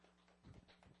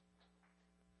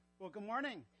Well, good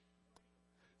morning.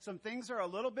 Some things are a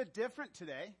little bit different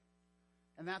today,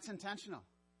 and that's intentional.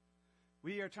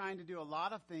 We are trying to do a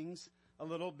lot of things a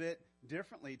little bit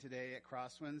differently today at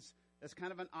Crosswinds. It's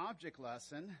kind of an object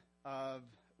lesson of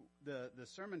the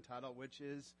sermon title, which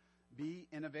is Be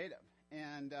Innovative.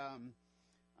 And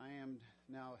I am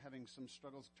now having some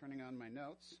struggles turning on my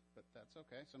notes, but that's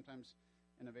okay. Sometimes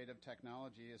innovative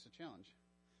technology is a challenge.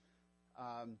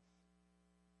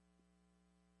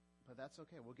 But that's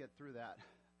okay. We'll get through that.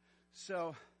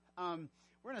 So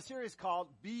we're in a series called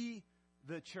Be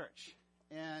the Church.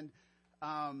 And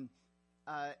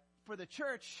for the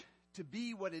church to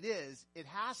be what it is, it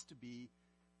has to be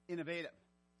innovative.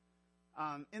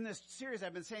 In this series,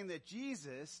 I've been saying that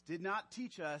Jesus did not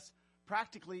teach us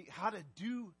practically how to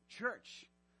do church,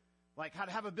 like how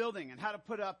to have a building and how to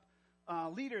put up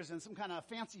leaders in some kind of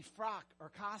fancy frock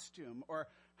or costume, or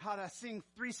how to sing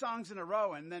 3 songs in a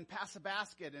row and then pass a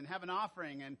basket and have an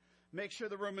offering and make sure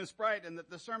the room is bright and that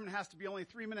the sermon has to be only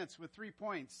 3 minutes with 3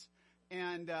 points.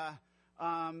 And the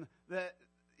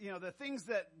things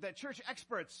that church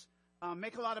experts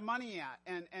make a lot of money at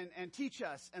and teach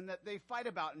us, and that they fight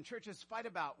about and churches fight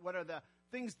about, what are the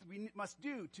things that we must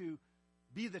do to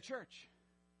be the church.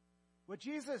 What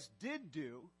Jesus did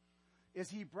do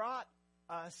is he brought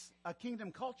us a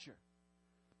kingdom culture.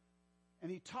 And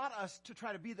he taught us to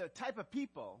try to be the type of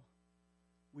people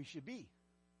we should be.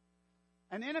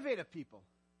 An innovative people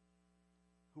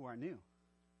who are new.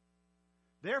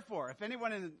 Therefore, if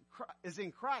anyone is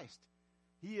in Christ,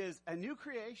 he is a new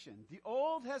creation. The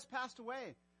old has passed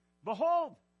away.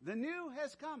 Behold, the new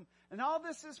has come. And all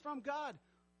this is from God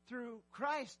through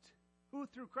Christ, who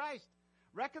through Christ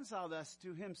reconciled us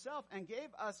to himself and gave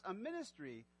us a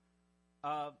ministry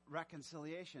of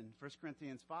reconciliation. 1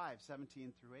 Corinthians 5,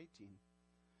 17 through 18.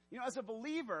 You know, as a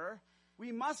believer,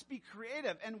 we must be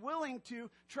creative and willing to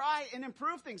try and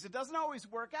improve things. It doesn't always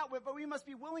work out, but we must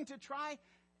be willing to try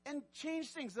and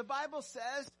change things. The Bible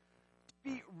says to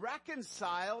be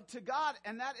reconciled to God,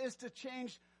 and that is to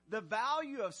change the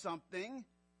value of something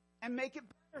and make it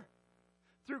better.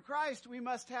 Through Christ, we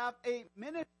must have a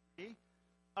ministry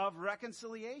of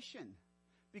reconciliation,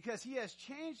 because he has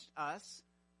changed us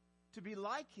to be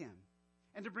like him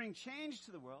and to bring change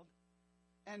to the world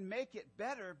and make it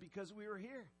better because we were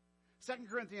here. 2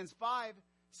 Corinthians 5,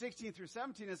 16 through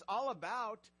 17 is all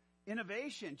about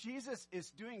innovation. Jesus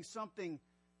is doing something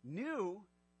new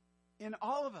in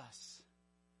all of us.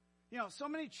 You know, so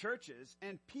many churches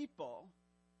and people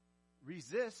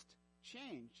resist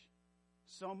change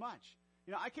so much.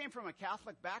 You know, I came from a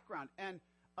Catholic background, and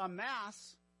a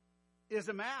mass is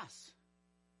a mass.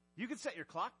 You can set your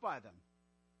clock by them.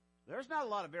 There's not a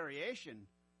lot of variation.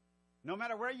 No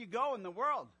matter where you go in the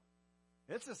world,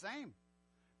 it's the same.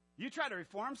 You try to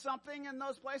reform something in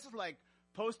those places, like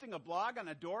posting a blog on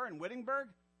a door in Wittenberg,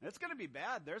 it's going to be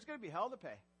bad. There's going to be hell to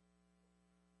pay.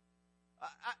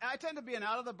 I tend to be an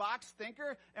out-of-the-box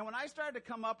thinker, and when I started to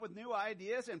come up with new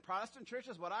ideas in Protestant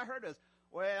churches, what I heard is,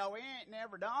 well, we ain't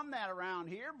never done that around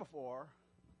here before.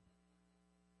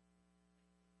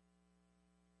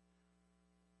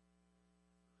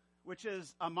 Which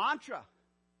is a mantra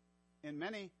in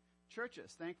many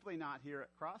churches, thankfully not here at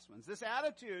Crosswinds. This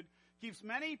attitude keeps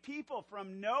many people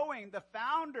from knowing the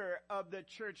founder of the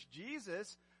church,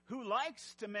 Jesus, who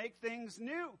likes to make things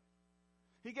new.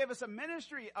 He gave us a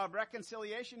ministry of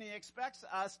reconciliation. He expects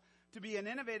us to be an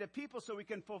innovative people so we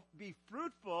can be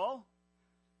fruitful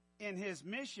in his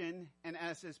mission and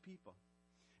as his people.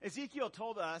 Ezekiel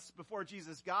told us before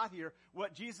Jesus got here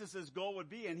what Jesus' goal would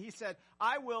be. And he said,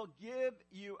 I will give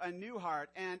you a new heart,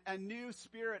 and a new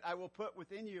spirit I will put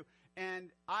within you.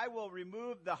 And I will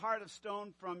remove the heart of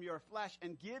stone from your flesh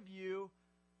and give you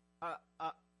a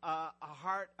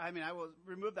heart. I will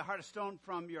remove the heart of stone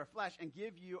from your flesh and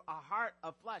give you a heart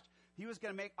of flesh. He was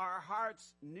going to make our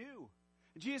hearts new.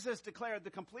 Jesus declared the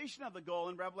completion of the goal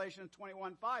in Revelation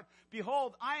 21:5.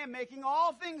 Behold, I am making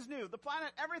all things new. The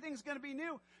planet, everything's going to be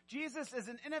new. Jesus is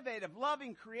an innovative,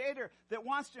 loving creator that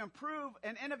wants to improve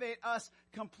and innovate us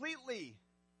completely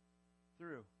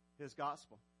through his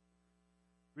gospel.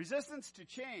 Resistance to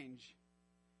change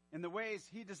in the ways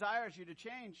he desires you to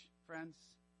change, friends,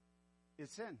 is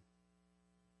sin.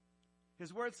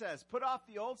 His word says, put off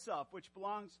the old self, which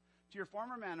belongs to your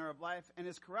former manner of life and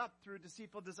is corrupt through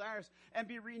deceitful desires, and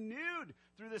be renewed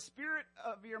through the spirit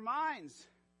of your minds,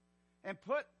 and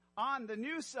put on the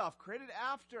new self, created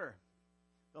after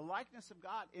the likeness of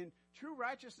God in true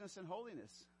righteousness and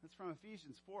holiness. That's from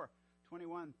Ephesians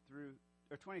 4:22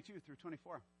 through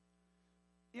 24.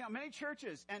 You know, many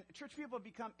churches and church people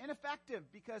become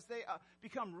ineffective because they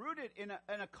become rooted in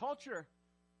a culture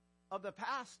of the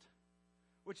past,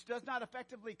 which does not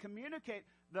effectively communicate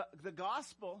the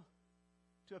gospel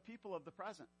to a people of the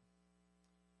present.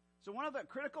 So one of the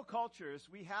critical cultures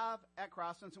we have at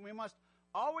Crosslands, and we must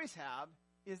always have,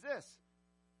 is this: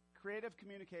 creative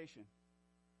communication.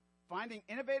 Finding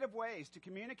innovative ways to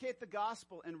communicate the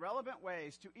gospel in relevant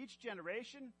ways to each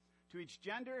generation, to each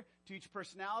gender, to each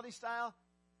personality style,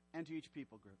 and to each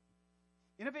people group.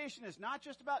 Innovation is not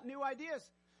just about new ideas.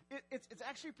 It's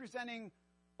actually presenting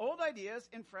old ideas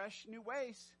in fresh, new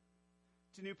ways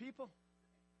to new people.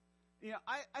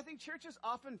 I think churches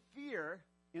often fear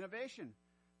innovation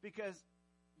because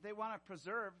they want to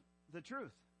preserve the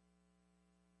truth.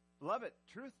 Beloved,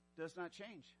 truth does not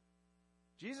change.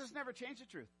 Jesus never changed the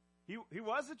truth. He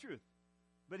was the truth,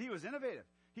 but he was innovative.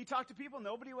 He talked to people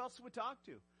nobody else would talk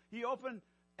to. He opened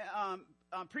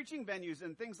preaching venues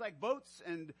and things like boats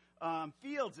and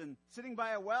fields and sitting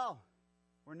by a well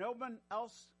where no one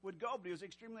else would go, but he was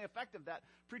extremely effective. That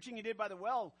preaching he did by the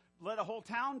well led a whole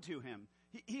town to him.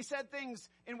 He said things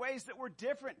in ways that were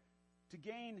different to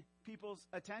gain people's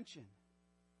attention.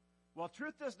 While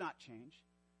truth does not change,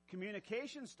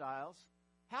 communication styles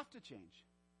have to change.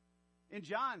 In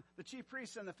John, the chief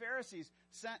priests and the Pharisees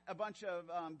sent a bunch of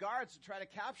guards to try to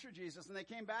capture Jesus, and they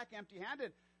came back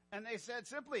empty-handed, and they said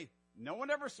simply, "No one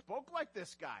ever spoke like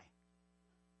this guy."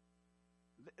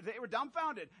 They were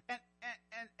dumbfounded,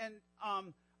 and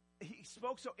he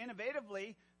spoke so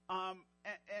innovatively,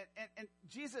 and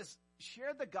Jesus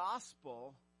shared the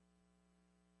gospel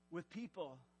with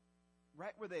people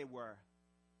right where they were,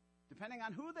 depending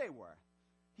on who they were.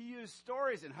 He used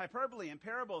stories and hyperbole and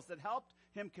parables that helped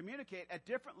him communicate at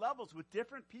different levels with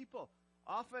different people.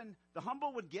 Often, the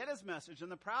humble would get his message,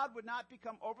 and the proud would not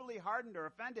become overly hardened or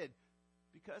offended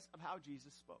because of how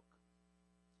Jesus spoke.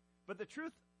 But the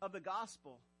truth of the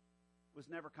gospel was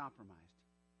never compromised.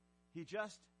 He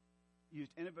just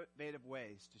used innovative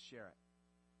ways to share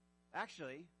it.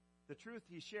 Actually, the truth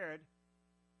he shared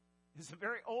is a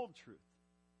very old truth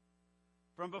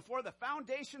from before the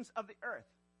foundations of the earth.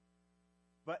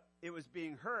 But it was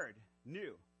being heard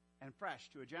new and fresh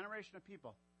to a generation of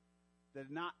people that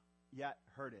had not yet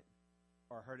heard it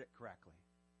or heard it correctly.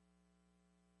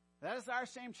 That is our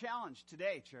same challenge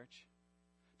today, church,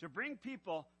 to bring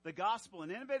people the gospel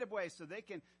in innovative ways so they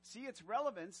can see its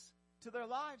relevance to their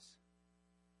lives.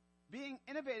 Being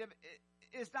innovative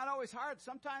is not always hard.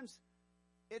 Sometimes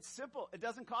it's simple. It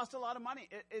doesn't cost a lot of money.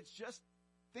 It's just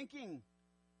thinking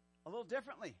a little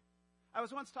differently. I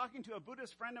was once talking to a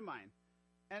Buddhist friend of mine,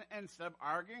 and instead of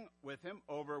arguing with him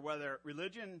over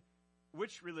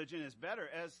which religion is better,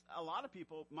 as a lot of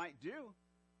people might do,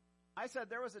 I said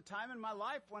there was a time in my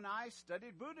life when I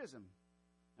studied Buddhism,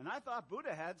 and I thought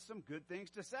Buddha had some good things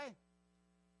to say.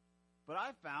 But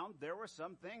I found there were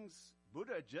some things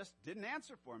Buddha just didn't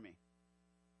answer for me.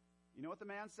 You know what the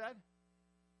man said?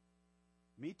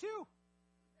 Me too.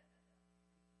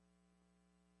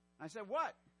 I said,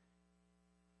 what?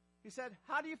 He said,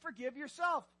 how do you forgive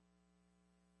yourself?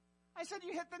 I said,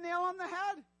 you hit the nail on the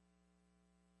head.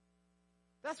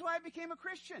 That's why I became a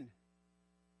Christian.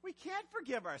 We can't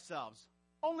forgive ourselves.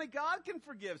 Only God can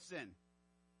forgive sin.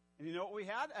 And you know what we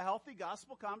had? A healthy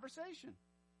gospel conversation.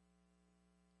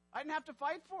 I didn't have to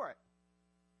fight for it.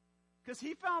 Because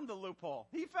he found the loophole.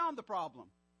 He found the problem.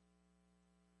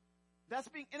 That's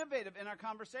being innovative in our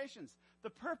conversations. The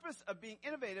purpose of being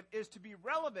innovative is to be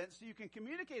relevant so you can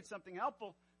communicate something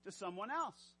helpful to someone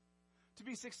else. To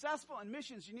be successful in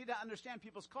missions, you need to understand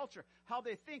people's culture, how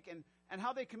they think, and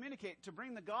how they communicate to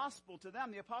bring the gospel to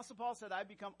them. The Apostle Paul said, I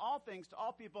become all things to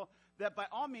all people, that by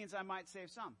all means I might save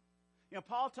some.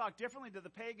 Paul talked differently to the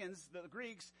pagans, the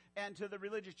Greeks, and to the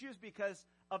religious Jews because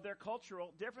of their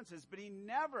cultural differences, but he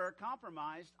never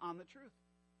compromised on the truth.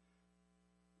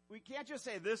 We can't just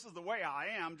say, this is the way I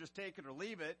am, just take it or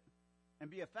leave it, and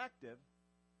be effective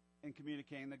in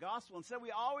communicating the gospel. Instead,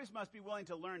 we always must be willing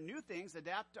to learn new things,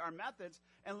 adapt to our methods,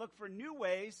 and look for new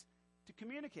ways to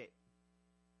communicate.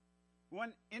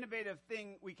 One innovative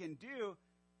thing we can do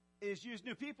is use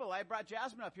new people. I brought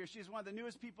Jasmine up here. She's one of the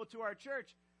newest people to our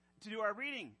church to do our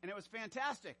reading, and it was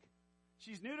fantastic.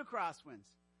 She's new to Crosswinds.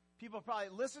 People probably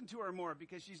listen to her more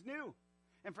because she's new.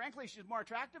 And frankly, she's more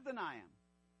attractive than I am.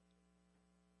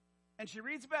 And she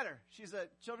reads better. She's a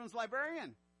children's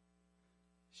librarian.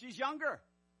 She's younger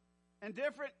and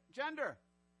different gender.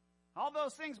 All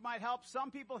those things might help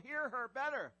some people hear her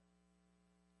better.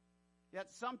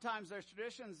 Yet sometimes there's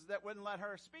traditions that wouldn't let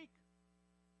her speak.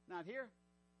 Not here.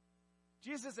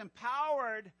 Jesus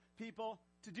empowered people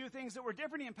to do things that were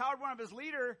different. He empowered one of his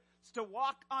leaders to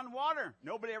walk on water.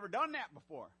 Nobody ever done that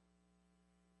before.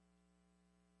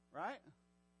 Right?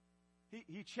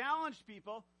 He challenged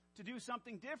people to do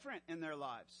something different in their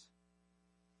lives.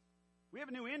 We have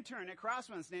a new intern at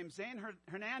Crosswinds named Zane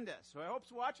Hernandez, who I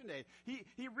hope's watching today.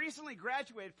 He recently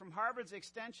graduated from Harvard's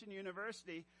Extension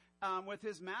University with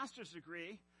his master's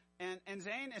degree, and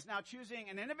Zane is now choosing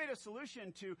an innovative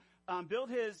solution to build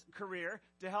his career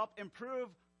to help improve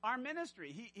our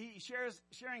ministry. He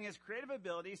sharing his creative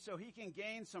abilities so he can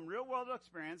gain some real-world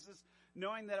experiences,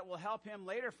 knowing that it will help him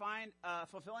later find a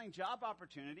fulfilling job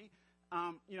opportunity.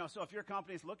 So if your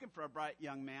company is looking for a bright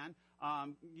young man,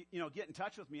 get in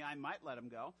touch with me. I might let him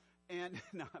go. And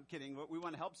no, I'm kidding. We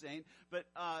want to help Zane. But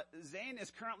Zane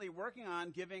is currently working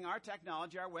on giving our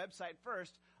technology, our website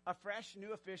first, a fresh,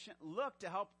 new, efficient look to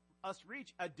help us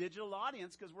reach a digital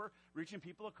audience because we're reaching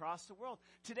people across the world.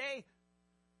 Today,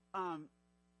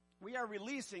 we are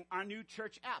releasing our new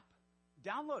church app.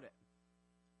 Download it.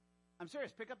 I'm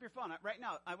serious. Pick up your phone right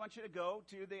now. I want you to go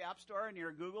to the App Store in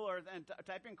your Google and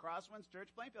type in Crosswinds Church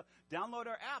Plainfield. Download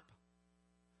our app.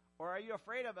 Or are you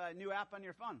afraid of a new app on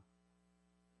your phone?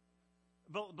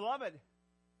 Beloved,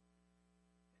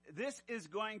 this is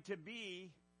going to be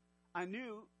a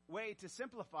new way to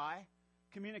simplify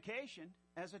communication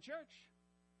as a church.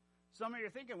 Some of you are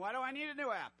thinking, why do I need a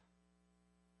new app?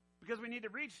 Because we need to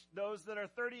reach those that are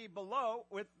 30 below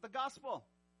with the gospel.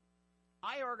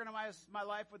 I organize my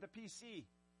life with a PC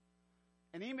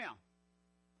and email.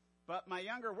 But my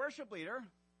younger worship leader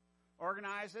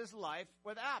organizes life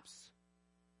with apps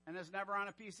and is never on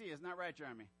a PC. Isn't that right,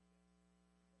 Jeremy?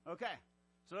 Okay.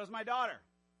 So does my daughter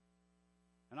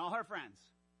and all her friends.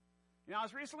 I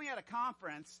was recently at a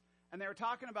conference and they were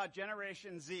talking about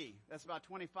Generation Z. That's about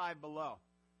 25 below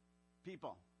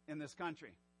people in this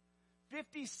country.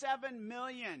 57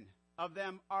 million of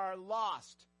them are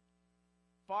lost.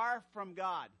 Far from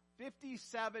God.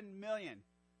 57 million.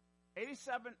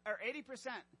 80%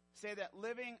 say that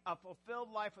living a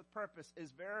fulfilled life with purpose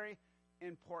is very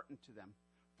important to them.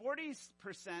 40%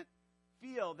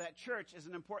 feel that church is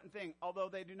an important thing, although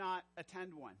they do not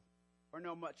attend one or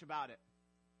know much about it.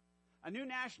 A new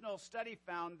national study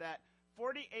found that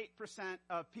 48%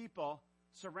 of people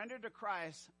surrendered to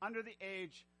Christ under the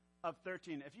age of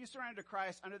 13. If you surrender to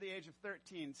Christ under the age of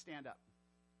 13, stand up.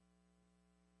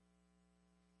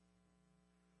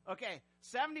 Okay,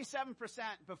 77%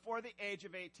 before the age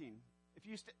of 18. If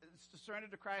you surrender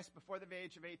to Christ before the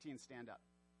age of 18, stand up.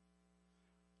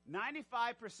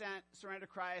 95% surrender to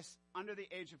Christ under the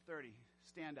age of 30.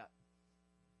 Stand up.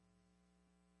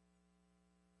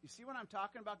 You see what I'm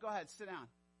talking about? Go ahead, sit down.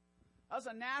 That was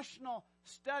a national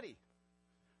study.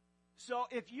 So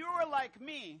if you are like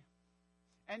me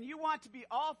and you want to be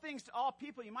all things to all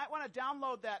people, you might want to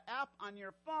download that app on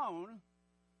your phone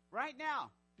right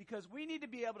now. Because we need to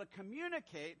be able to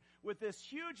communicate with this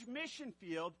huge mission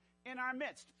field in our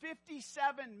midst.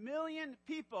 57 million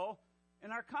people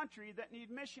in our country that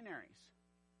need missionaries.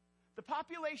 The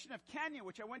population of Kenya,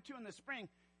 which I went to in the spring,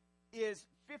 is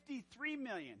 53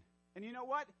 million. And you know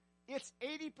what? It's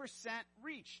 80%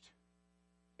 reached.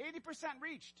 80%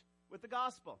 reached with the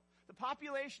gospel. The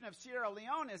population of Sierra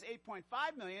Leone is 8.5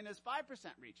 million, is 5%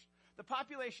 reached. The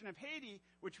population of Haiti,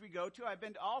 which we go to, I've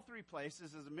been to all three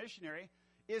places as a missionary,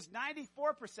 is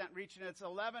 94% reached, and it's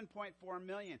 11.4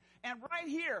 million. And right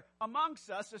here amongst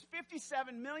us, there's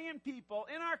 57 million people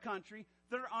in our country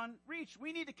that are unreached.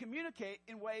 We need to communicate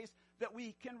in ways that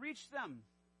we can reach them.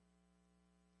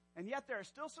 And yet there are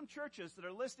still some churches that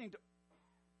are listening to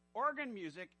organ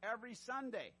music every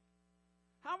Sunday.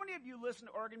 How many of you listen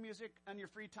to organ music on your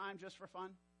free time just for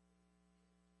fun?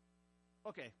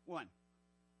 Okay, one.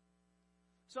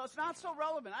 So it's not so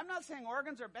relevant. I'm not saying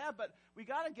organs are bad, but we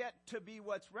got to get to be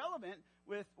what's relevant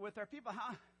with our people.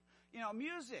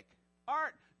 Music,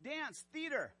 art, dance,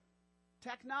 theater,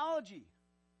 technology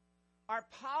are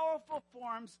powerful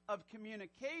forms of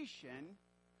communication,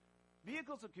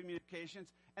 vehicles of communications,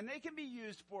 and they can be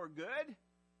used for good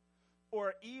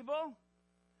or evil.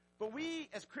 But we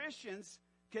as Christians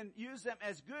can use them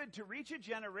as good to reach a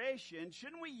generation.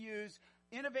 Shouldn't we use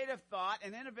innovative thought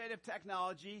and innovative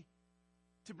technology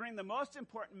to bring the most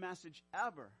important message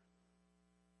ever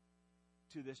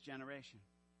to this generation?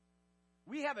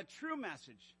 We have a true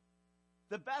message,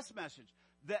 the best message,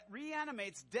 that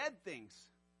reanimates dead things.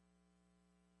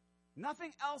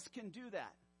 Nothing else can do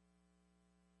that.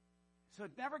 So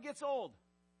it never gets old.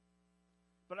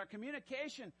 But our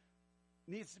communication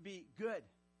needs to be good.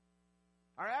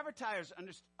 Our advertisers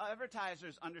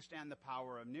understand the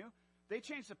power of new. They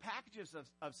change the packages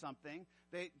of something.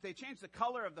 They change the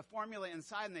color of the formula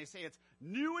inside, and they say it's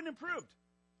new and improved.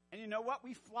 And you know what?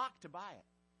 We flock to buy it.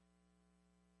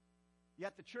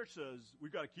 Yet the church says,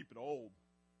 we've got to keep it old.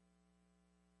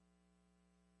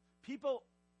 People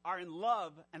are in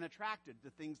love and attracted to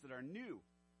things that are new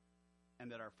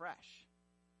and that are fresh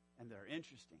and they're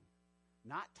interesting,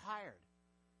 not tired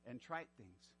and trite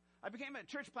things. I became a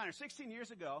church planner 16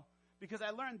 years ago because I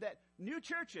learned that new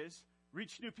churches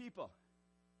reach new people.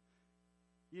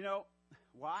 You know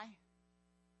why?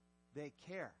 They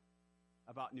care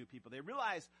about new people. They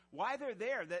realize why they're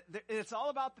there, that it's all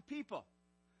about the people.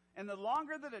 And the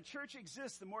longer that a church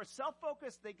exists, the more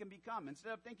self-focused they can become.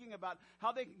 Instead of thinking about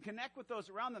how they can connect with those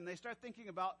around them, they start thinking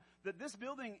about that this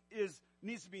building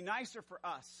needs to be nicer for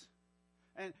us.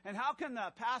 And how can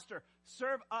the pastor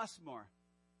serve us more?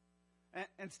 And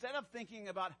instead of thinking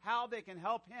about how they can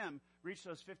help him reach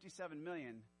those 57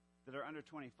 million that are under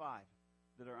 25,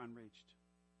 that are unreached.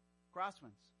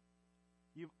 Crosswinds,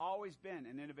 you've always been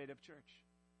an innovative church.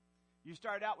 You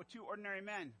started out with two ordinary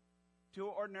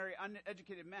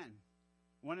uneducated men,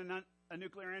 one a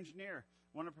nuclear engineer,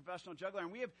 one a professional juggler,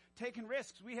 and we have taken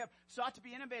risks. We have sought to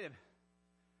be innovative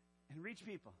and reach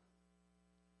people.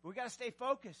 But we got to stay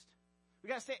focused. We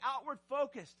got to stay outward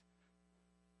focused.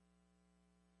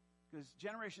 Because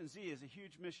Generation Z is a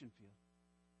huge mission field.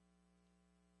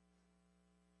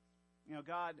 You know,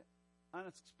 God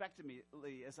unexpectedly,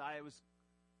 as I was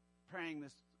praying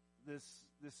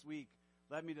this week,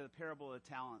 led me to the parable of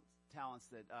talents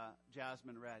that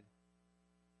Jasmine read.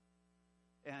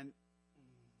 And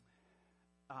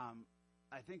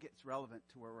I think it's relevant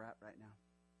to where we're at right now.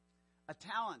 A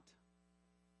talent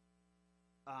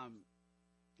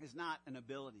is not an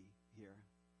ability here.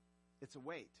 It's a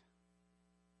weight.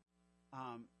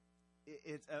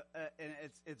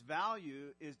 Its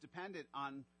value is dependent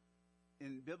on,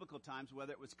 in biblical times,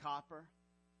 whether it was copper,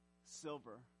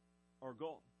 silver, or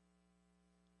gold.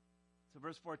 So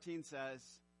verse 14 says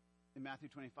in Matthew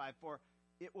 25, "For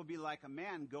it will be like a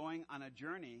man going on a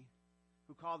journey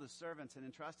who called his servants and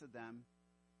entrusted them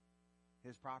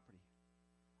his property."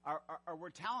 Our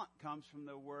word talent comes from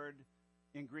the word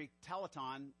in Greek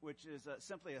teleton, which is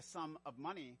simply a sum of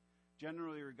money,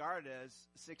 generally regarded as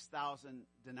 6,000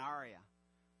 denarii.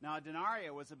 Now, a denarii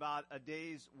was about a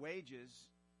day's wages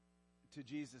to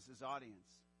Jesus'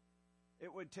 audience.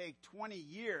 It would take 20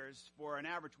 years for an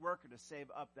average worker to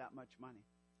save up that much money.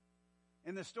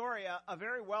 In the story, a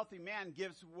very wealthy man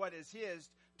gives what is his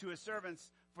to his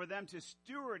servants for them to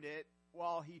steward it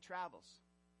while he travels.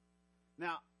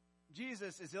 Now,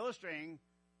 Jesus is illustrating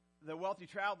the wealthy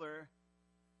traveler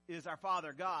is our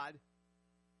Father God,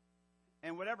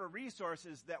 and whatever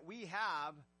resources that we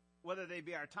have, whether they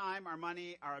be our time, our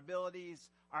money, our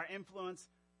abilities, our influence,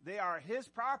 they are his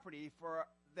property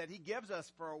that he gives us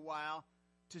for a while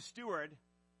to steward,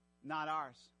 not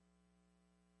ours.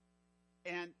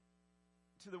 And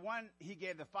to the one he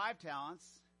gave the 5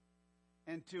 talents,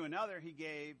 and to another he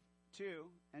gave 2,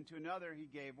 and to another he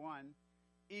gave 1,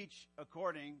 each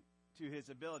according to his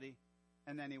ability,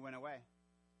 and then he went away.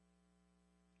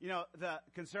 You know, the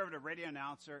conservative radio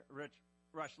announcer,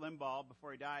 Rush Limbaugh,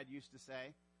 before he died, used to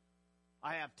say,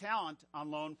 "I have talent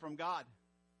on loan from God."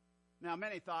 Now,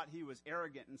 many thought he was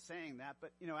arrogant in saying that,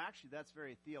 but, you know, actually that's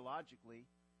very theologically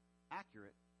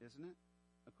accurate, isn't it,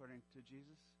 according to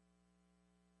Jesus?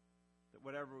 That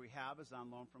whatever we have is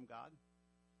on loan from God.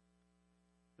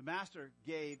 The master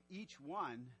gave each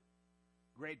one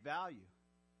great value,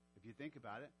 if you think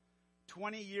about it.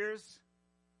 20 years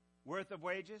worth of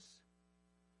wages,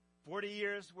 40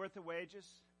 years worth of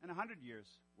wages, and 100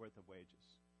 years worth of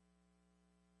wages.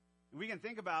 And we can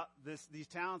think about these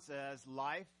talents as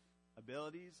life,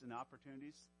 abilities, and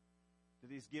opportunities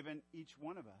that he's given each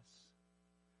one of us.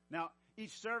 Now,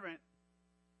 each servant,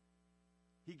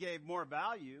 he gave more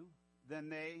value than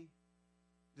they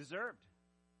deserved.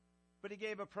 But he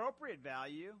gave appropriate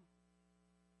value.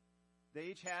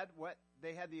 They each had what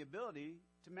they had the ability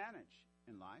to manage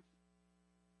in life.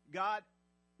 God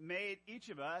made each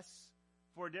of us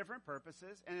for different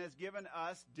purposes and has given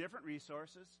us different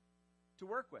resources to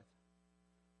work with.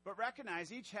 But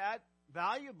recognize each had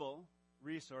valuable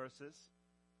resources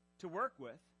to work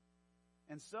with,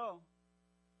 and so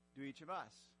do each of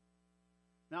us.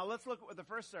 Now let's look at what the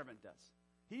first servant does.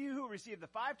 He who received the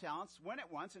 5 talents went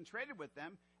at once and traded with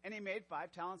them, and he made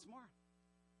 5 talents more.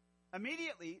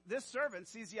 Immediately, this servant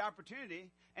sees the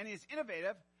opportunity, and he is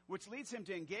innovative, which leads him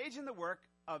to engage in the work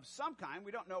of some kind,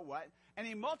 we don't know what, and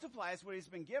he multiplies what he's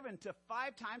been given to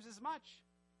 5 times as much.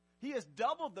 He has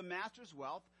doubled the master's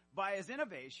wealth by his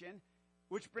innovation,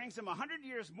 which brings him 100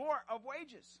 years more of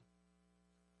wages.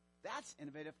 That's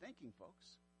innovative thinking,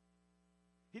 folks.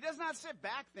 He does not sit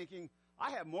back thinking,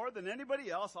 I have more than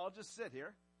anybody else, I'll just sit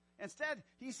here. Instead,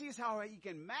 he sees how he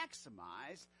can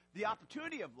maximize the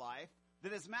opportunity of life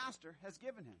that his master has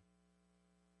given him.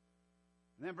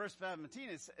 And then verse 17,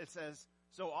 it says,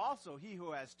 "So also he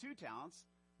who has 2 talents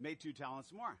made 2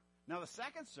 talents more. Now the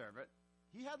second servant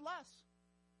he had less.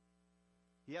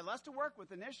 He had less to work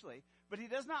with initially, but he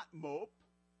does not mope.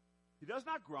 He does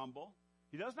not grumble.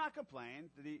 He does not complain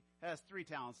that he has 3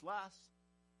 talents less.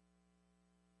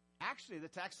 Actually, the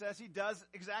text says he does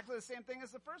exactly the same thing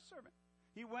as the first servant.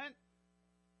 He went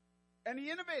and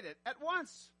he innovated at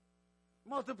once,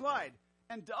 multiplied,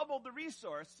 and doubled the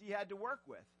resource he had to work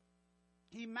with.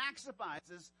 He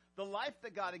maximizes the life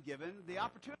that God had given, the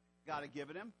opportunity that God had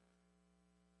given him.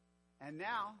 And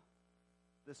now,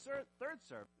 the third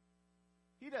servant,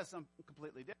 he does something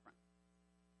completely different.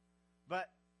 But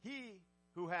he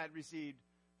who had received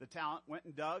the talent went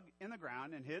and dug in the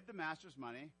ground and hid the master's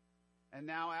money. And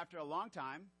now, after a long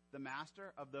time, the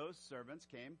master of those servants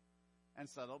came and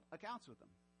settled accounts with them.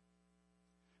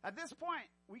 At this point,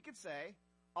 we could say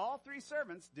all 3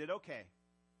 servants did okay.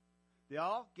 They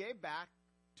all gave back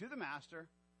to the master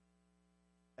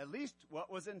at least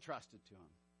what was entrusted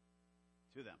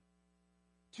to them.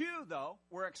 2, though,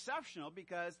 were exceptional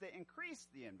because they increased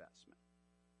the investment.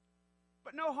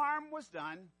 But no harm was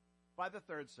done by the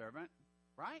 3rd servant,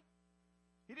 right?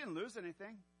 He didn't lose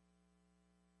anything.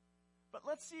 But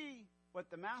let's see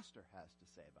what the master has to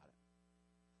say about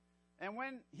it. And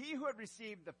when he who had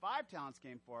received the 5 talents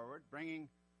came forward, bringing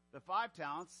the 5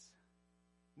 talents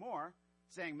more,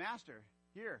 saying, Master,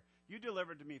 here, you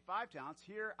delivered to me 5 talents.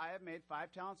 Here I have made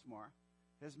 5 talents more.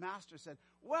 His master said,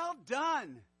 well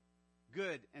done,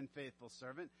 good and faithful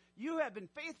servant. You have been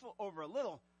faithful over a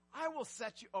little. I will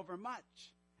set you over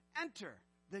much. Enter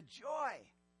the joy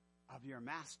of your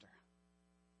master.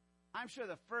 I'm sure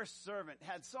the first servant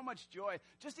had so much joy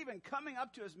just even coming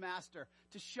up to his master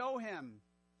to show him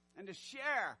and to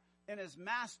share in his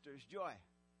master's joy.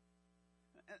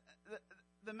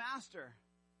 The master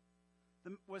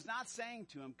was not saying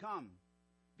to him, come,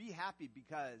 be happy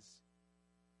because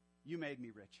you made me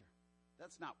richer.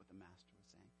 That's not what the master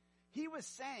was saying. He was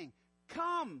saying,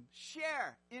 come,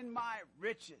 share in my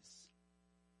riches.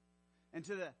 And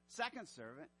to the second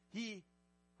servant, he,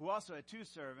 who also had 2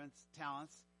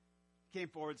 talents, came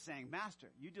forward saying, Master,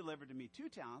 you delivered to me 2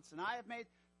 talents, and I have made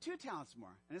 2 talents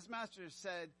more. And his master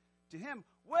said to him,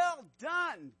 well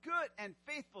done, good and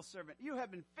faithful servant. You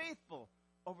have been faithful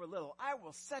over little. I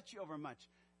will set you over much.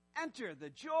 Enter the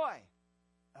joy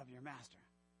of your master.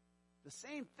 The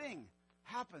same thing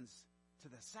happens to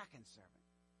the second servant.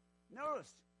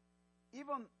 Notice,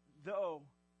 even though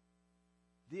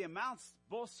the amounts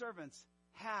both servants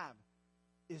have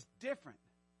is different,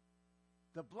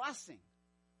 the blessing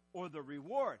or the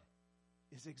reward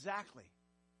is exactly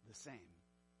the same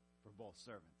for both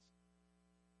servants.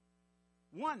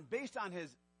 One, based on his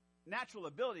natural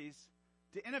abilities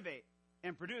to innovate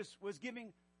and produce, was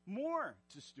giving more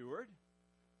to steward.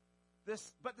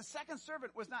 But the second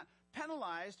servant was not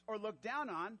penalized or looked down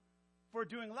on for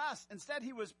doing less. Instead,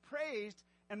 he was praised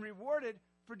and rewarded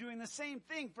for doing the same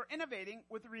thing, for innovating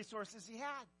with the resources he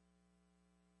had.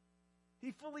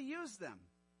 He fully used them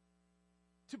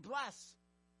to bless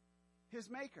his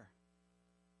maker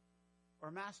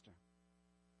or master.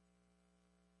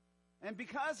 And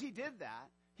because he did that,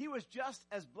 he was just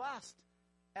as blessed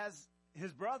as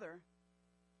his brother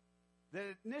that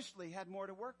initially had more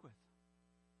to work with.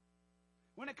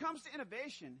 When it comes to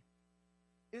innovation,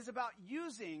 it is about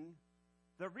using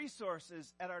the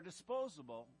resources at our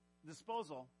disposal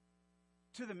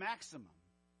to the maximum.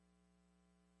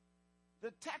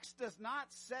 The text does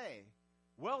not say,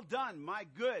 well done, my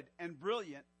good and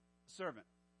brilliant servant.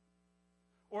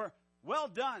 Or, well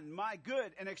done, my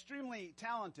good and extremely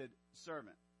talented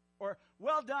servant. Or,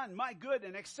 well done, my good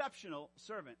and exceptional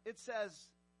servant. It says,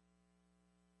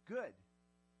 good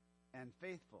and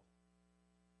faithful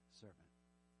servant.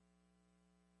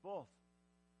 Both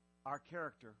are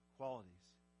character qualities.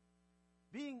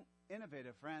 Being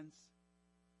innovative, friends,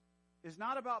 is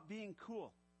not about being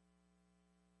cool.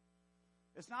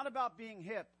 It's not about being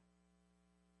hip.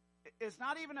 It's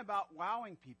not even about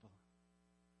wowing people.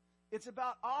 It's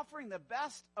about offering the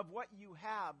best of what you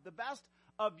have, the best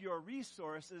of your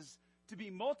resources to be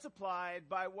multiplied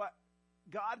by what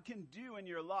God can do in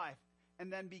your life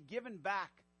and then be given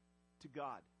back to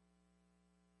God.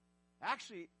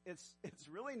 Actually, it's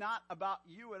really not about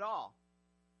you at all.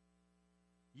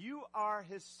 You are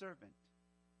his servant,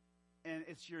 and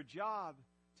it's your job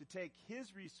to take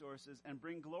his resources and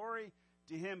bring glory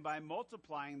to him by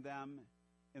multiplying them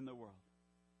in the world.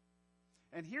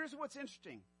 And here's what's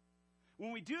interesting.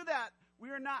 When we do that,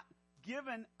 we are not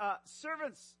given a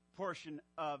servant's portion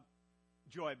of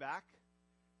joy back.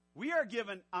 We are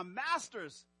given a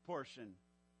master's portion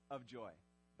of joy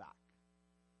back.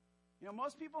 You know,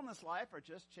 most people in this life are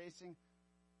just chasing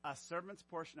a servant's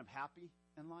portion of happy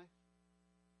in life.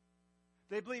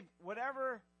 They believe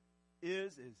whatever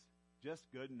is just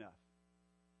good enough.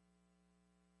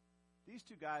 These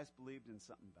two guys believed in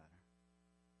something better.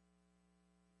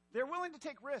 They're willing to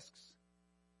take risks,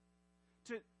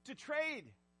 to trade.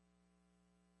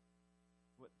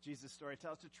 What Jesus' story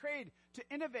tells, to trade, to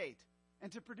innovate,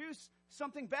 and to produce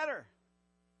something better,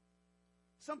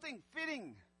 something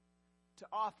fitting to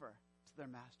offer to their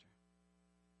master.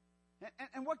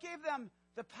 And what gave them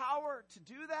the power to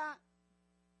do that?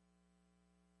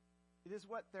 It is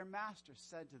what their master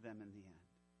said to them in the end.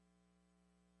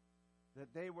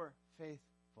 That they were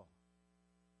faithful.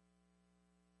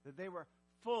 That they were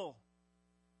full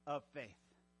of faith.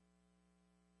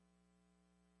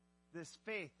 This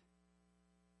faith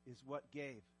is what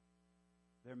gave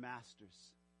their master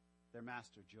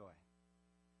joy.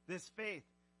 This faith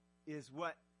is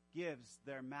what gives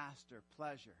their master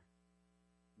pleasure,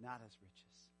 not as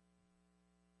riches.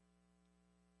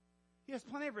 He has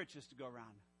plenty of riches to go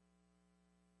around.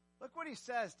 Look what he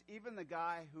says to even the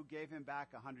guy who gave him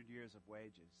back 100 years of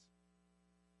wages.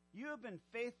 You have been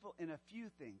faithful in a few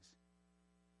things.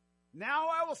 Now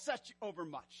I will set you over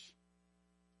much.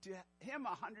 To him,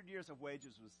 100 years of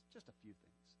wages was just a few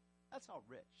things. That's how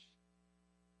rich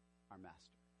our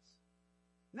master is.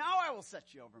 Now I will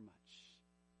set you over much.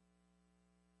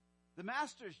 The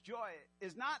master's joy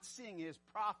is not seeing his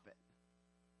profit.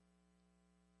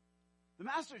 The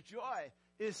master's joy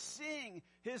is seeing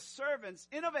his servants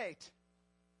innovate.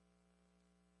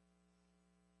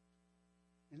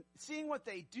 And seeing what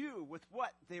they do with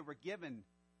what they were given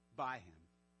by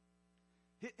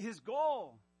him. His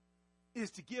goal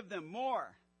is to give them more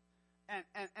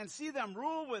and see them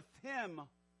rule with him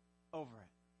over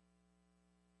it.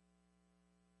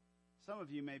 Some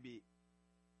of you may be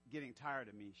getting tired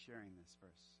of me sharing this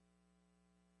verse.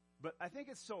 But I think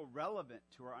it's so relevant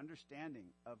to our understanding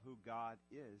of who God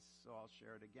is, so I'll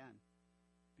share it again.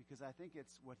 Because I think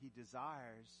it's what he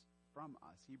desires from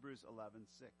us. Hebrews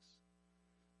 11:6.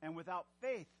 And without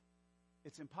faith,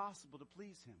 it's impossible to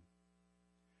please him.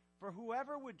 For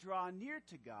whoever would draw near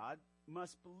to God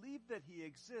must believe that he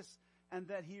exists and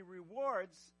that he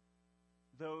rewards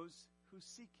those who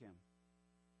seek him.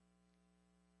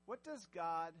 What does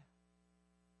God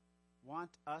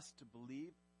want us to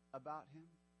believe about him?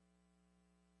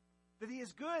 That he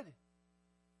is good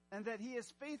and that he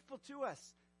is faithful to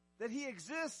us, that he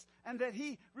exists and that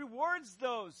he rewards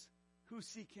those who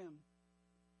seek him.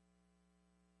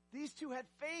 These two had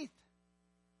faith.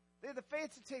 They had the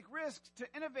faith to take risks, to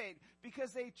innovate,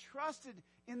 because they trusted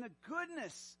in the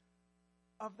goodness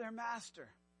of their master.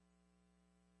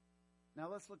 Now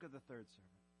let's look at the third servant.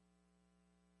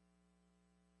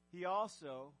 He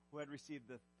also, who had received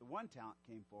the one talent,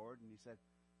 came forward and he said,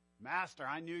 Master,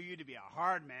 I knew you to be a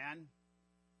hard man,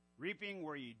 reaping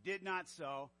where you did not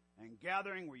sow, and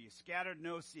gathering where you scattered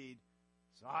no seed.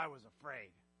 So I was afraid,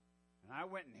 and I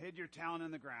went and hid your talent in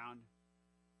the ground.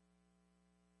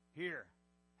 Here,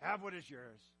 have what is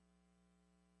yours.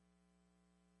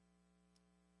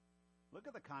 Look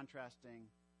at the contrasting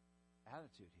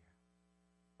attitude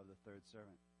here of the third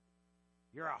servant.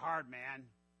 You're a hard man.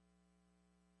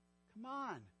 Come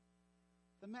on.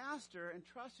 The master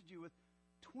entrusted you with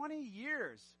 20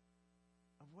 years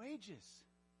of wages.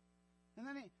 And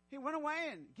then he went away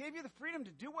and gave you the freedom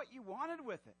to do what you wanted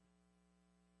with it.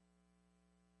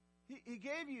 He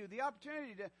gave you the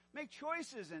opportunity to make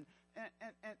choices and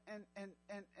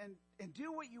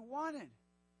do what you wanted.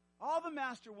 All the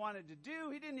master wanted to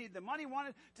do, he didn't need the money, he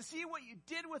wanted to see what you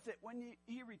did with it when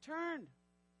he returned.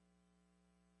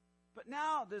 But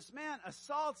now this man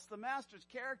assaults the master's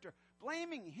character,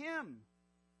 blaming him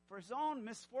for his own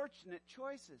misfortunate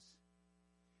choices.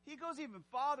 He goes even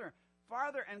farther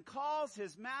and calls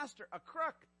his master a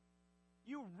crook.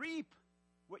 You reap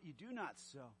what you do not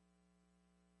sow.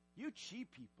 You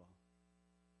cheat people.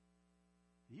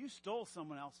 You stole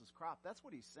someone else's crop. That's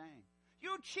what he's saying.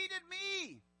 You cheated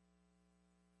me.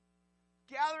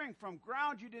 Gathering from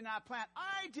ground you did not plant.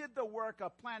 I did the work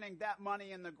of planting that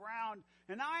money in the ground,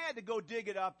 and I had to go dig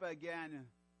it up again.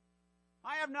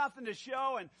 I have nothing to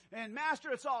show, and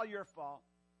master, it's all your fault.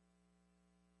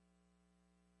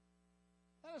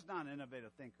 That is not an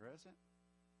innovative thinker, is it?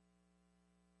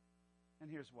 And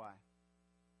here's why.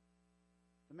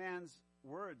 The man's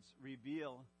words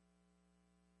reveal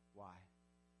why.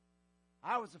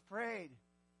 I was afraid.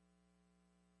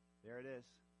 There it is.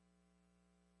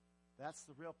 That's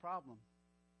the real problem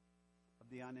of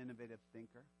the uninnovative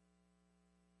thinker.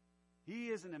 He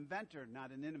is an inventor,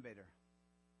 not an innovator.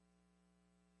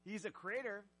 He's a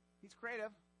creator. He's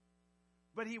creative.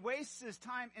 But he wastes his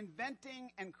time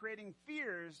inventing and creating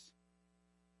fears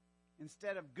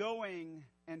instead of going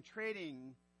and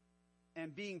trading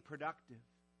and being productive.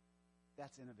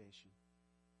 That's innovation.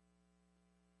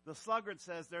 The sluggard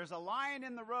says, there's a lion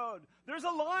in the road. There's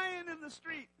a lion in the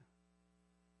street.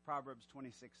 Proverbs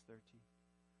 26:13.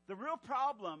 The real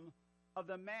problem of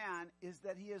the man is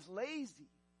that he is lazy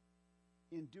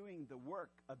in doing the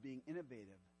work of being innovative.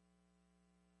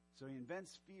 So he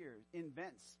invents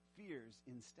fears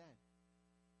instead.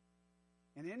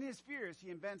 And in his fears, he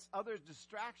invents other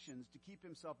distractions to keep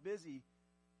himself busy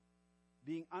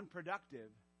being unproductive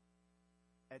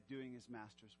at doing his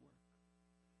master's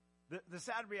work. The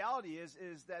sad reality is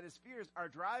that his fears are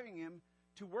driving him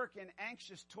to work in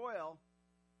anxious toil,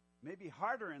 maybe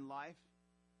harder in life,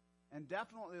 and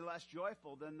definitely less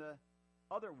joyful than the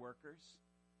other workers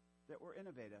that were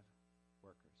innovative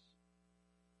workers.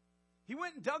 He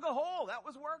went and dug a hole. That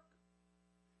was work.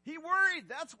 He worried.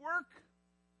 That's work.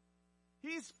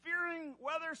 He's fearing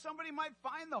whether somebody might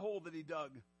find the hole that he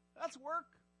dug. That's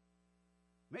work.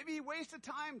 Maybe he wasted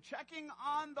time checking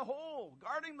on the hole,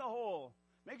 guarding the hole,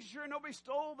 making sure nobody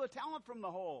stole the talent from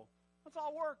the hole. That's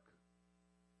all work.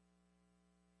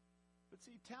 But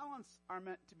see, talents are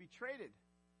meant to be traded,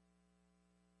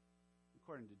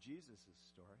 according to Jesus'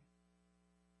 story.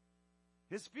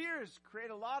 His fears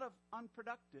create a lot of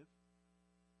unproductive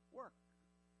work.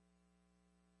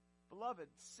 Beloved,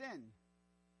 sin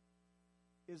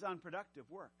is unproductive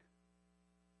work.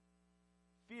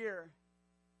 Fear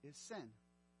is sin.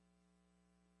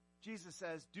 Jesus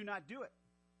says, do not do it.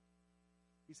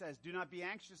 He says, do not be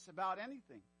anxious about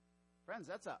anything. Friends,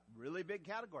 that's a really big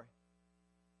category,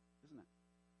 isn't it?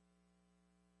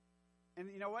 And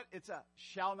you know what? It's a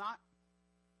shall not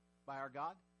by our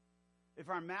God. If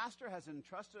our master has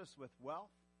entrusted us with wealth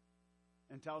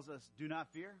and tells us, do not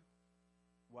fear,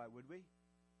 why would we?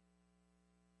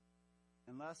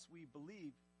 Unless we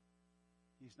believe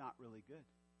he's not really good.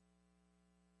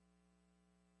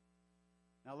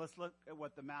 Now let's look at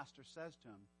what the master says to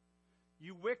him.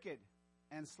 You wicked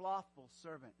and slothful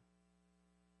servant,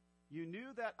 you knew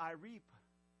that I reap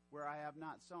where I have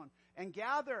not sown, and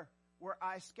gather where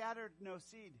I scattered no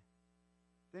seed.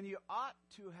 Then you ought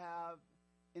to have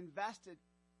invested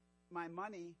my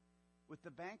money with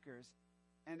the bankers,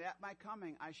 and at my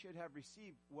coming I should have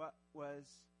received what was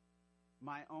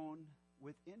my own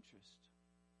with interest.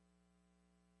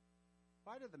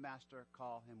 Why did the master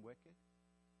call him wicked?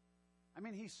 I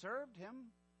mean, he served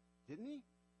him, didn't he?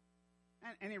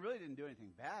 And he really didn't do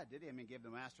anything bad, did he? I mean, gave the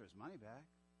master his money back.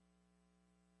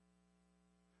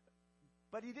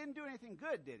 But he didn't do anything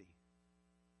good, did he?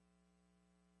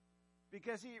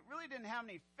 Because he really didn't have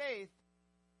any faith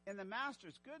in the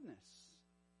master's goodness.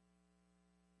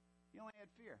 He only had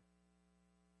fear.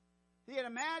 He had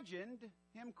imagined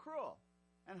him cruel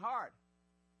and hard,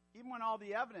 even when all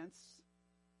the evidence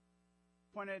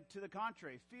pointed to the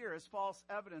contrary. Fear is false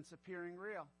evidence appearing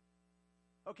real.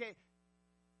 Okay,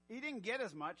 he didn't get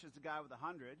as much as the guy with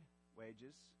 100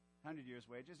 years'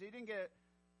 wages. He didn't get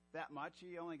that much.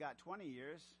 He only got 20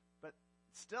 years. But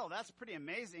still, that's pretty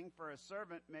amazing for a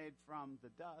servant made from the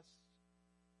dust.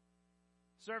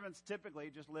 Servants typically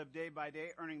just live day by day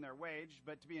earning their wage,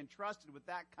 but to be entrusted with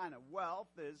that kind of wealth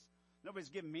is, nobody's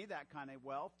given me that kind of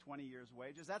wealth, 20 years'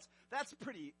 wages. That's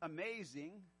pretty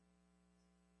amazing.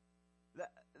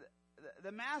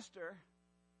 The master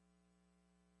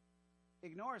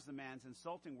ignores the man's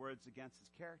insulting words against his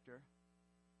character.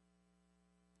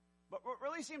 But what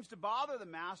really seems to bother the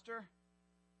master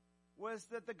was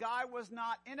that the guy was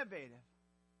not innovative.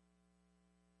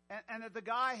 And that the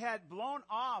guy had blown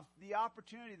off the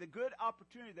opportunity, the good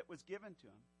opportunity that was given to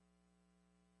him.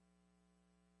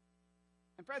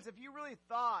 And friends, if you really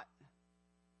thought,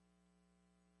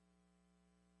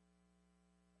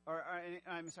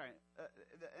 I'm sorry,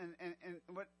 and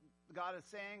what God is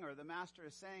saying, or the master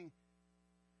is saying,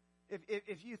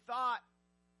 if you thought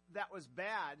that was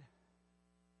bad,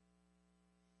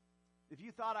 if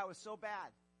you thought I was so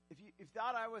bad, if you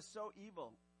thought I was so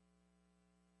evil,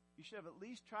 you should have at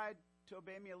least tried to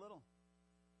obey me a little.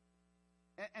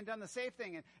 And done the safe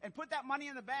thing, and put that money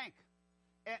in the bank,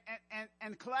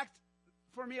 and collect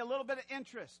for me a little bit of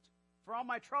interest for all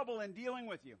my trouble in dealing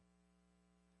with you.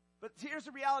 But here's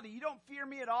the reality. You don't fear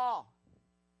me at all.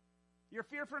 Your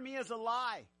fear for me is a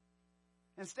lie.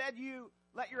 Instead, you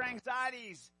let your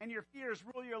anxieties and your fears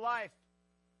rule your life,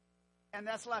 and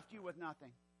that's left you with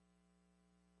nothing.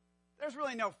 There's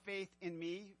really no faith in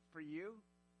me for you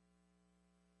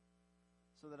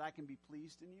so that I can be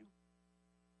pleased in you.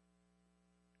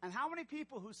 And how many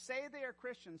people who say they are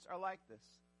Christians are like this?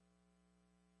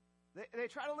 They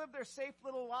try to live their safe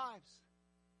little lives.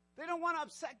 They don't want to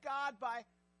upset God by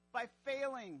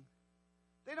failing.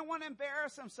 They don't want to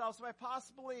embarrass themselves by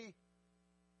possibly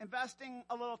investing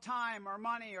a little time or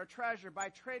money or treasure, by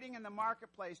trading in the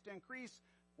marketplace to increase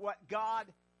what God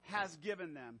has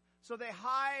given them. So they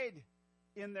hide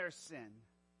in their sin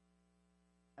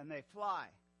and they fly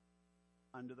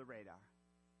under the radar.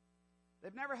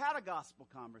 They've never had a gospel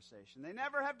conversation. They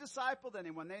never have discipled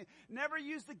anyone. They never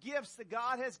use the gifts that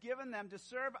God has given them to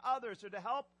serve others or to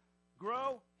help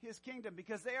grow his kingdom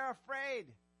because they are afraid.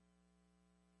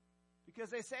 Because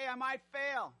they say, I might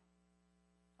fail.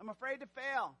 I'm afraid to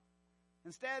fail.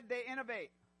 Instead, they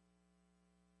innovate.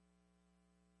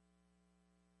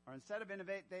 Or instead of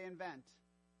innovate, they invent.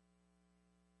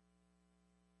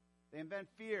 They invent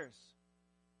fears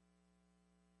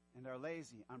and are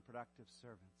lazy, unproductive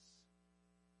servants.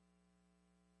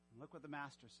 And look what the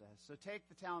master says. So take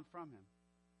the talent from him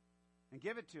and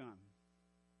give it to him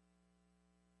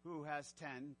who has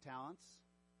 10 talents.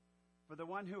 For the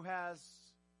one who has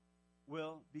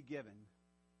will be given,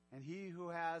 and he who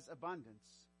has abundance.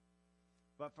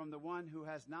 But from the one who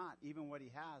has not, even what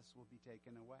he has will be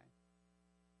taken away.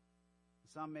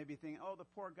 Some may be thinking, oh, the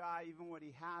poor guy, even what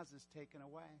he has is taken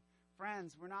away.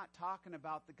 Friends, we're not talking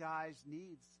about the guy's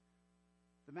needs.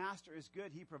 The master is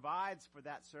good. He provides for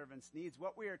that servant's needs.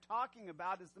 What we are talking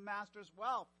about is the master's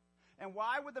wealth. And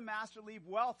why would the master leave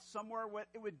wealth somewhere where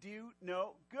it would do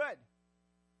no good?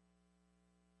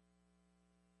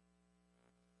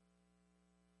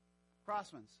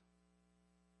 Crosswinds,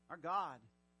 our God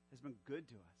has been good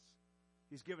to us.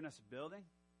 He's given us a building.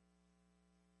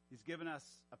 He's given us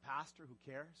a pastor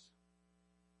who cares.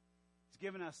 He's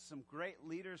given us some great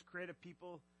leaders, creative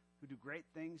people who do great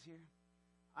things here.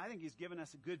 I think he's given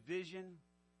us a good vision.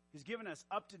 He's given us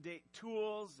up-to-date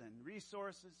tools and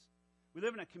resources. We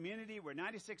live in a community where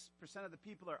 96% of the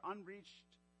people are unreached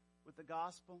with the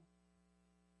gospel.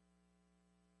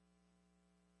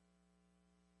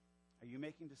 Are you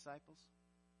making disciples?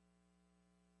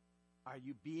 Are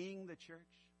you being the church?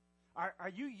 Are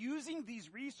you using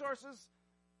these resources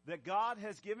that God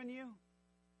has given you?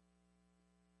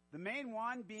 The main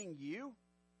one being you?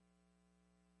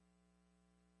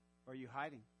 Or are you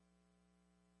hiding?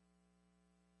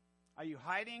 Are you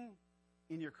hiding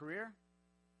in your career?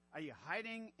 Are you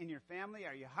hiding in your family?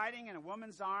 Are you hiding in a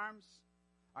woman's arms?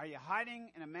 Are you hiding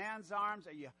in a man's arms?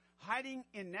 Are you hiding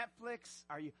in Netflix?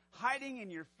 Are you hiding in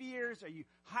your fears? Are you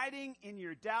hiding in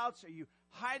your doubts? Are you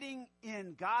hiding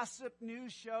in gossip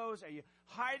news shows? Are you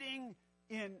hiding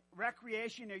in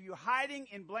recreation? Are you hiding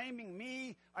in blaming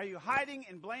me? Are you hiding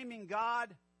in blaming God?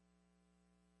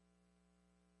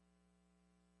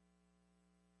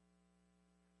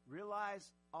 Realize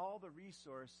all the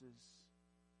resources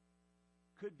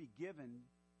could be given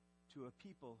to a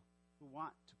people who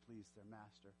want to please their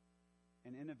master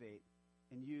and innovate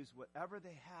and use whatever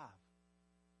they have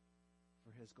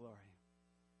for his glory.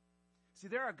 See,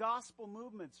 there are gospel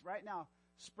movements right now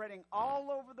spreading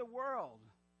all over the world.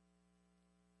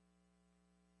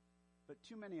 But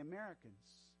too many Americans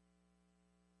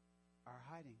are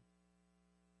hiding.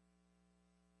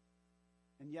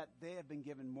 And yet they have been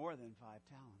given more than 5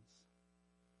 talents.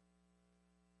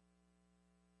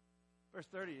 Verse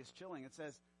 30 is chilling. It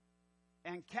says,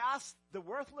 and cast the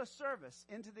worthless service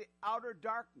into the outer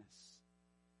darkness.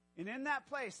 And in that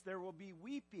place there will be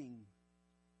weeping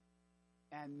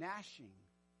and gnashing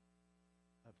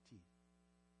of teeth.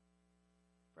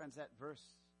 Friends, that verse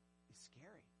is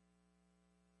scary.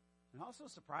 And also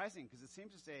surprising because it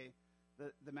seems to say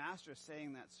that the master is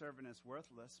saying that servant is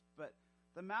worthless, but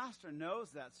the master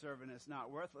knows that servant is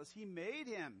not worthless. He made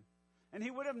him. And he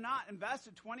would have not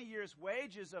invested 20 years'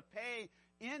 wages of pay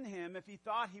in him if he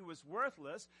thought he was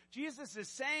worthless. Jesus is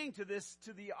saying to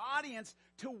the audience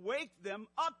to wake them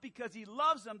up because he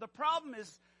loves them. The problem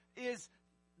is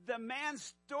the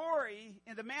man's story,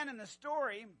 and the man in the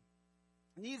story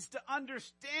needs to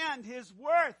understand his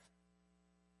worth.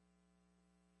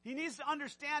 He needs to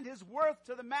understand his worth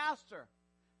to the master.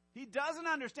 He doesn't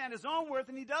understand his own worth,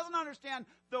 and he doesn't understand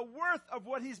the worth of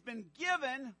what he's been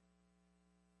given.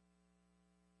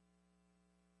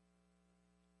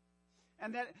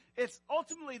 And that it's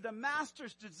ultimately the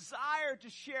master's desire to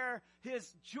share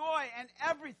his joy and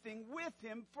everything with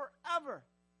him forever.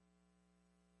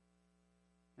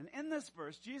 And in this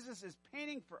verse, Jesus is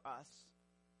painting for us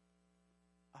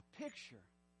a picture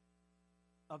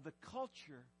of the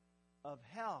culture of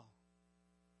hell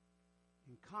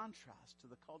in contrast to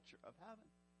the culture of heaven.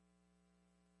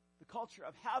 The culture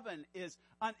of heaven is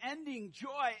unending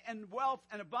joy and wealth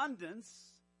and abundance,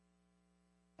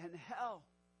 and hell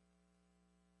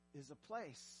is a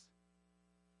place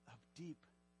of deep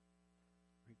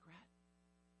regret,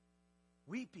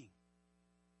 weeping,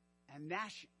 and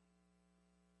gnashing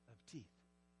of teeth.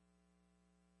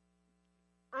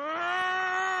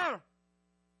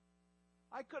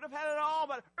 I could have had it all,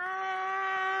 but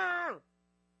I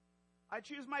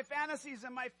choose my fantasies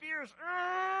and my fears.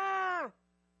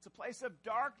 It's a place of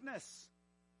darkness,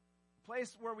 a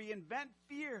place where we invent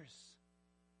fears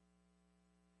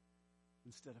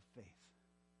instead of faith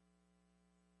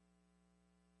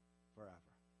forever.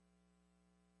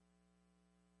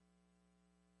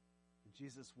 And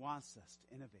Jesus wants us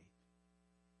to innovate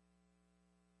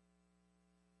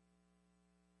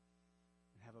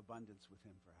and have abundance with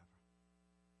him forever.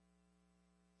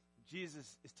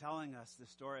 Jesus is telling us the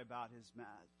story about his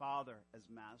Father as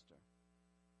master.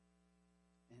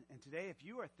 And today, if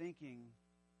you are thinking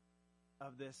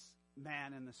of this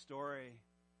man in the story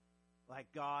like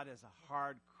God as a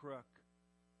hard crook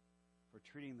for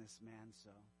treating this man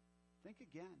so, think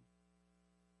again.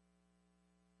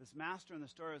 This master in the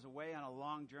story is away on a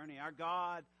long journey. Our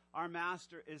God, our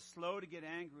master, is slow to get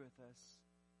angry with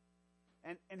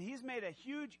us. And he's made a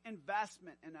huge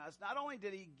investment in us. Not only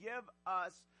did he give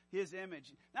us his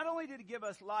image, not only did he give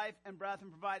us life and breath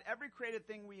and provide every created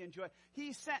thing we enjoy,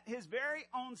 he sent his very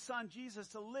own son, Jesus,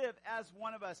 to live as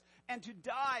one of us and to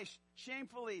die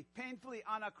shamefully, painfully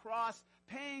on a cross,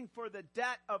 paying for the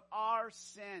debt of our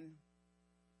sin.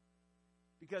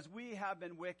 Because we have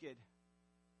been wicked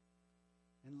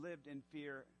and lived in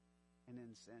fear and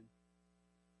in sin.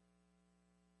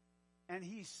 And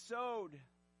he sowed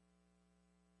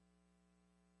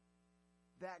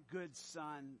that good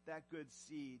son, that good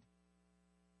seed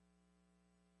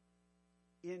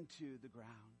into the ground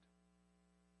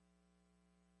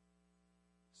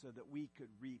so that we could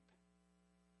reap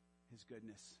his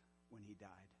goodness when he died.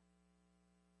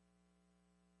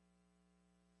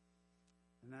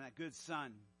 And then that good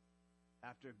son,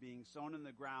 after being sown in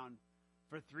the ground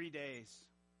for 3 days,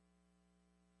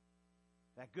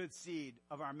 that good seed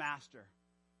of our master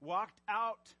walked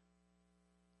out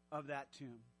of that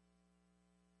tomb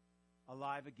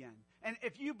alive again. And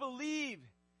if you believe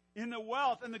in the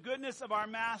wealth and the goodness of our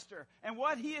master and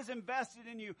what he has invested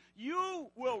in you, you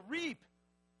will reap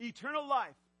eternal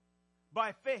life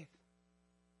by faith.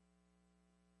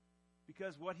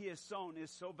 Because what he has sown is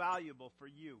so valuable for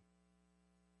you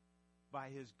by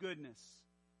his goodness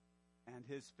and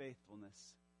his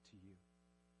faithfulness to you.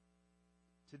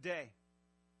 Today,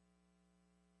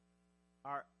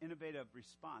 our innovative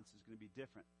response is going to be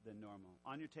different than normal.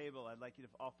 On your table, I'd like you to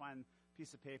all find a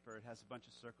piece of paper. It has a bunch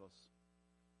of circles.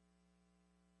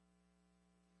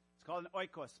 It's called an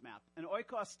oikos map. An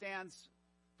oikos stands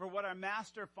for what our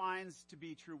master finds to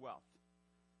be true wealth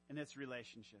in its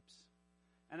relationships.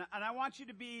 And I want you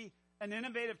to be an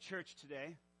innovative church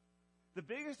today. The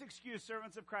biggest excuse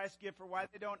servants of Christ give for why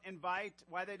they don't invite,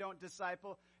 why they don't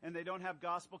disciple, and they don't have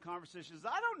gospel conversations is,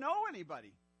 I don't know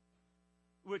anybody.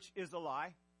 Which is a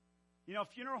lie. You know,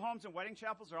 funeral homes and wedding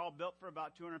chapels are all built for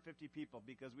about 250 people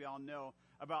because we all know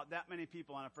about that many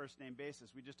people on a first-name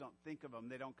basis. We just don't think of them.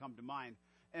 They don't come to mind.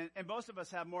 And most of us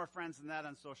have more friends than that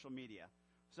on social media.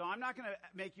 So I'm not going to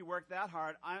make you work that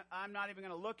hard. I'm not even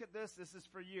going to look at this. This is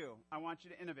for you. I want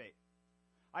you to innovate.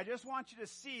 I just want you to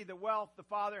see the wealth the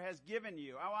Father has given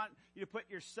you. I want you to put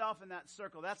yourself in that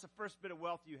circle. That's the first bit of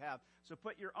wealth you have. So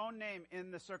put your own name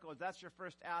in the circle. That's your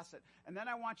first asset. And then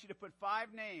I want you to put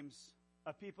 5 names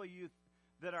of people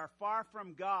that are far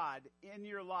from God in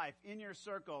your life, in your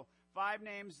circle. 5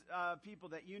 names of people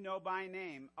that you know by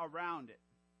name around it.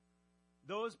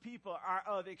 Those people are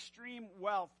of extreme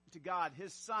wealth to God.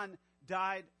 His son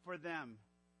died for them.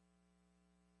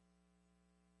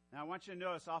 Now, I want you to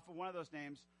notice off of one of those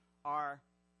names are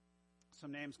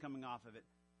some names coming off of it.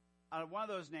 Out of one of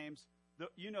those names,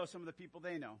 you know some of the people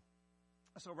they know.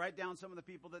 So write down some of the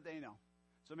people that they know.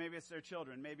 So maybe it's their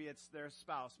children. Maybe it's their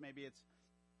spouse. Maybe it's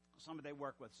somebody they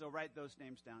work with. So write those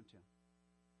names down too.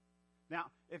 Now,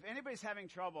 if anybody's having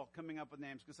trouble coming up with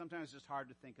names, because sometimes it's just hard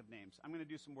to think of names, I'm going to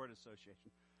do some word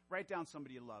association. Write down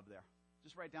somebody you love there.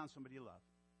 Just write down somebody you love.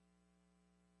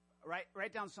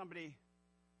 Write down somebody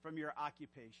from your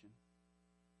occupation.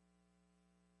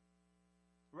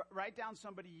 Write down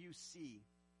somebody you see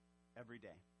every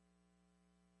day.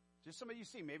 Just somebody you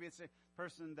see. Maybe it's a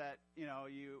person that,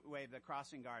 you wave the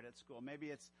crossing guard at school.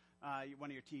 Maybe it's one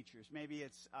of your teachers. Maybe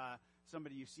it's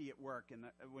somebody you see at work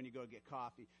when you go get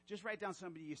coffee. Just write down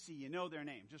somebody you see. You know their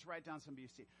name. Just write down somebody you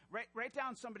see. Write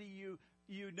down somebody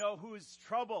you know who's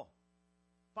trouble.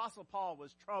 Apostle Paul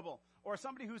was trouble. Or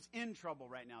somebody who's in trouble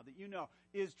right now that you know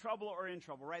is trouble or in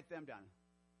trouble. Write them down.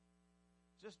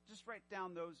 Just write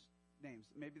down those names.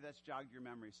 Maybe that's jogged your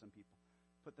memory, some people.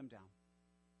 Put them down.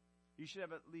 You should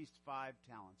have at least 5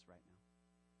 talents right now.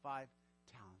 5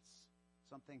 talents.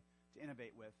 Something to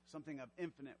innovate with. Something of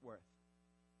infinite worth.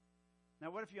 Now,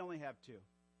 what if you only have 2?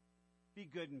 Be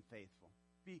good and faithful.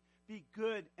 Be Be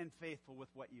good and faithful with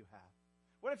what you have.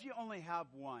 What if you only have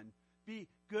one? Be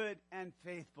good and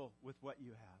faithful with what you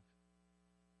have.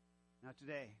 Now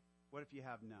today, what if you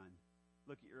have none?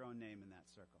 Look at your own name in that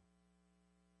circle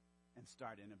and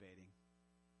start innovating.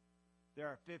 There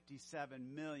are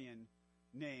 57 million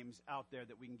names out there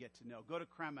that we can get to know. Go to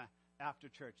Crema after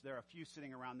church. There are a few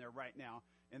sitting around there right now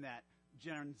in that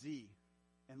Gen Z,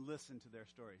 and listen to their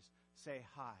stories. Say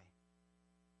hi.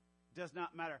 It does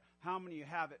not matter how many you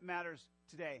have. It matters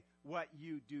today what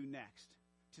you do next.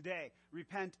 Today,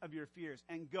 repent of your fears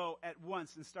and go at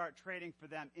once and start trading for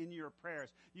them in your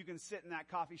prayers. You can sit in that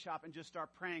coffee shop and just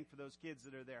start praying for those kids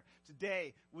that are there.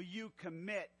 Today, will you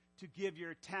commit to give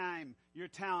your time, your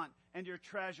talent, and your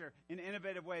treasure in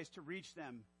innovative ways to reach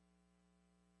them?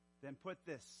 Then put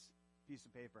this piece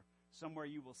of paper somewhere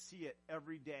you will see it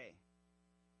every day.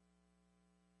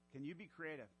 Can you be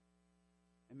creative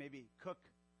and maybe cook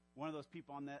one of those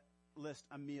people on that list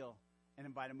a meal and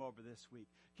invite them over this week?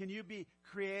 Can you be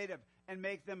creative and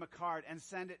make them a card and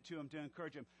send it to them to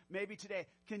encourage them? Maybe today,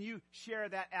 can you share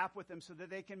that app with them so that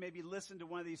they can maybe listen to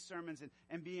one of these sermons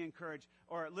and be encouraged?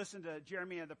 Or listen to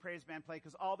Jeremiah the praise band play,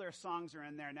 because all their songs are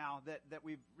in there now that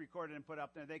we've recorded and put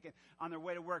up there. They can, on their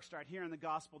way to work, start hearing the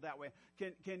gospel that way.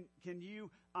 Can you,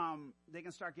 they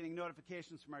can start getting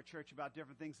notifications from our church about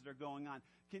different things that are going on.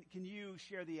 Can you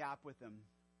share the app with them?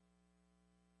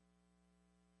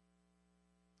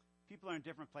 People are in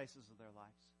different places of their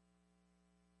lives.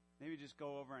 Maybe just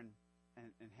go over and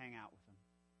hang out with them.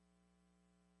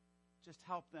 Just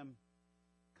help them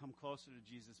come closer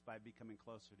to Jesus by becoming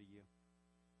closer to you.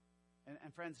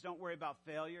 And friends, don't worry about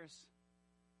failures.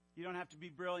 You don't have to be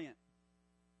brilliant.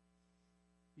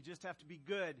 You just have to be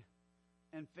good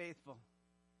and faithful.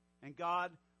 And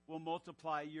God will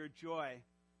multiply your joy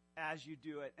as you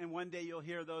do it. And one day you'll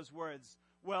hear those words,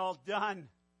 "Well done.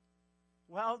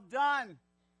 Well done,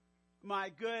 my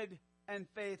good and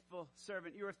faithful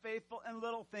servant. You were faithful in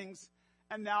little things,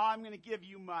 and now I'm going to give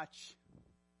you much."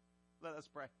 Let us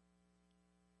pray.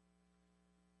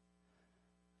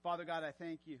 Father God, I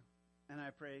thank you and I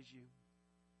praise you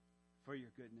for your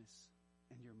goodness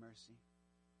and your mercy.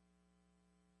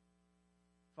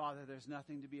 Father, there's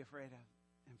nothing to be afraid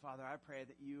of. And Father, I pray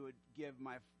that you would give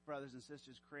my brothers and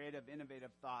sisters creative,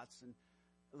 innovative thoughts and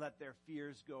let their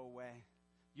fears go away.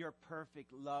 Your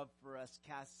perfect love for us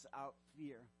casts out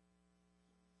fear.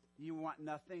 You want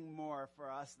nothing more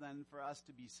for us than for us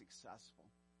to be successful,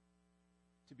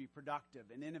 to be productive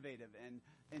and innovative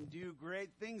and do great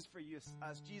things for you,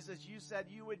 us. Jesus, you said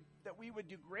that we would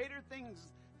do greater things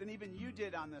than even you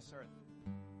did on this earth.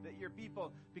 That your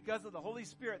people, because of the Holy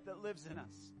Spirit that lives in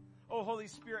us. Oh, Holy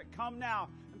Spirit, come now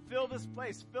and fill this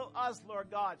place. Fill us, Lord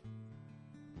God.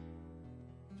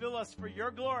 Fill us for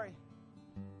your glory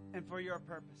and for your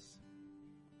purpose.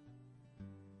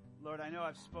 Lord, I know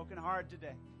I've spoken hard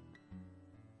today,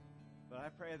 but I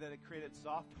pray that it created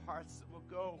soft hearts that will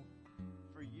go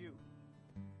for you.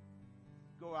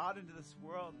 Go out into this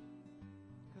world,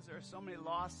 because there are so many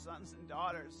lost sons and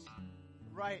daughters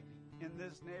right in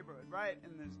this neighborhood, right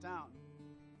in this town.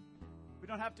 We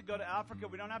don't have to go to Africa.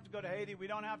 We don't have to go to Haiti. We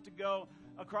don't have to go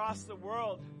across the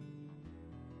world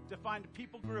to find a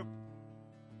people group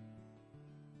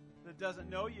that doesn't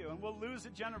know you. And we'll lose a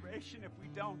generation if we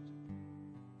don't.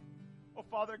 Oh,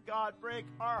 Father God, break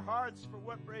our hearts for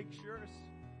what breaks yours.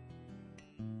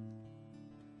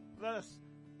 Let us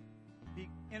be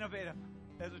innovative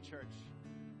as a church.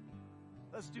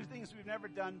 Let's do things we've never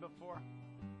done before.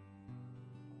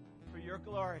 For your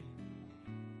glory.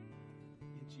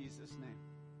 In Jesus' name.